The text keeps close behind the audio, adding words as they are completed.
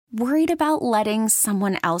Worried about letting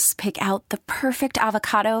someone else pick out the perfect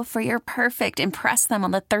avocado for your perfect impress them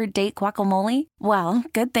on the third date guacamole? Well,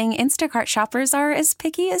 good thing Instacart shoppers are as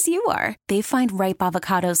picky as you are. They find ripe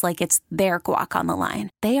avocados like it's their guac on the line.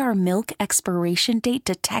 They are milk expiration date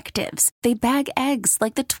detectives. They bag eggs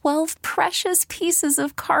like the 12 precious pieces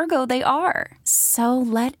of cargo they are. So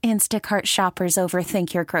let Instacart shoppers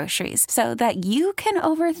overthink your groceries so that you can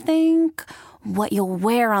overthink what you'll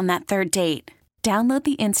wear on that third date. Download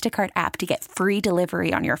the Instacart app to get free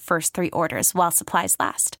delivery on your first 3 orders while supplies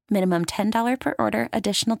last. Minimum $10 per order.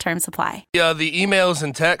 Additional terms apply. Yeah, the emails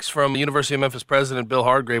and texts from University of Memphis President Bill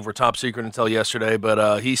Hardgrave were top secret until yesterday,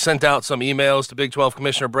 but he sent out some emails to Big 12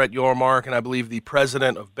 Commissioner Brett Yormark and I believe the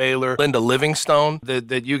president of Baylor, Linda Livingstone,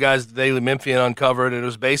 that you guys, the Daily Memphian, uncovered. And it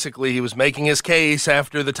was basically he was making his case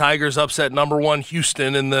after the Tigers upset number 1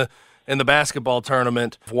 Houston in the basketball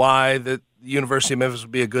tournament, why the University of Memphis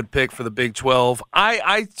would be a good pick for the Big 12.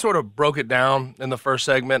 I sort of broke it down in the first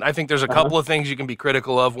segment. I think there's a couple of things you can be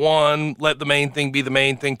critical of. One, let the main thing be the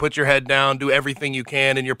main thing. Put your head down. Do everything you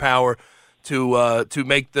can in your power to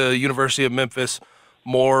make the University of Memphis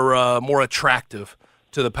more attractive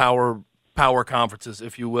to the power conferences,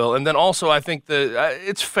 if you will. And then also I think that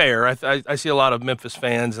it's fair. I see a lot of Memphis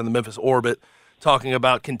fans in the Memphis orbit talking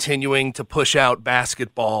about continuing to push out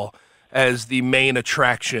basketball as the main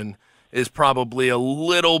attraction is probably a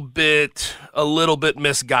little bit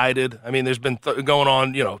misguided. I mean, there's been going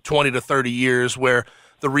on, 20 to 30 years where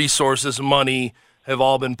the resources and money have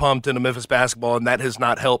all been pumped into Memphis basketball, and that has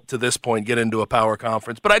not helped to this point get into a power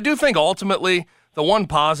conference. But I do think ultimately the one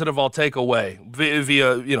positive I'll take away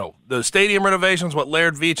via the stadium renovations, what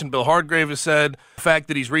Laird Veach and Bill Hardgrave has said, the fact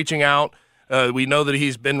that he's reaching out. We know that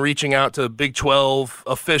he's been reaching out to Big 12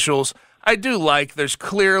 officials. I do like there's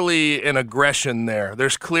clearly an aggression there.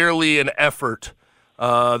 There's clearly an effort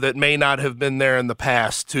that may not have been there in the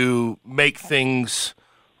past to make things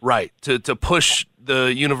right, to push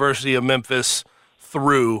the University of Memphis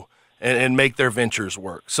through and make their ventures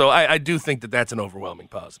work. So I do think that that's an overwhelming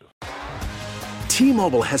positive.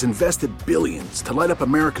 T-Mobile has invested billions to light up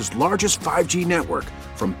America's largest 5G network,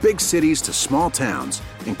 from big cities to small towns,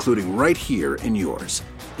 including right here in yours.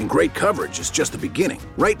 And great coverage is just the beginning.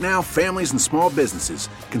 Right now, families and small businesses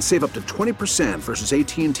can save up to 20% versus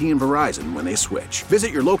AT&T and Verizon when they switch.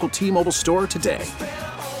 Visit your local T-Mobile store today.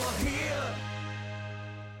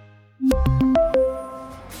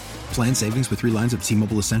 Plan savings with 3 lines of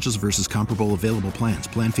T-Mobile Essentials versus comparable available plans.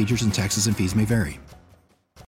 Plan features and taxes and fees may vary.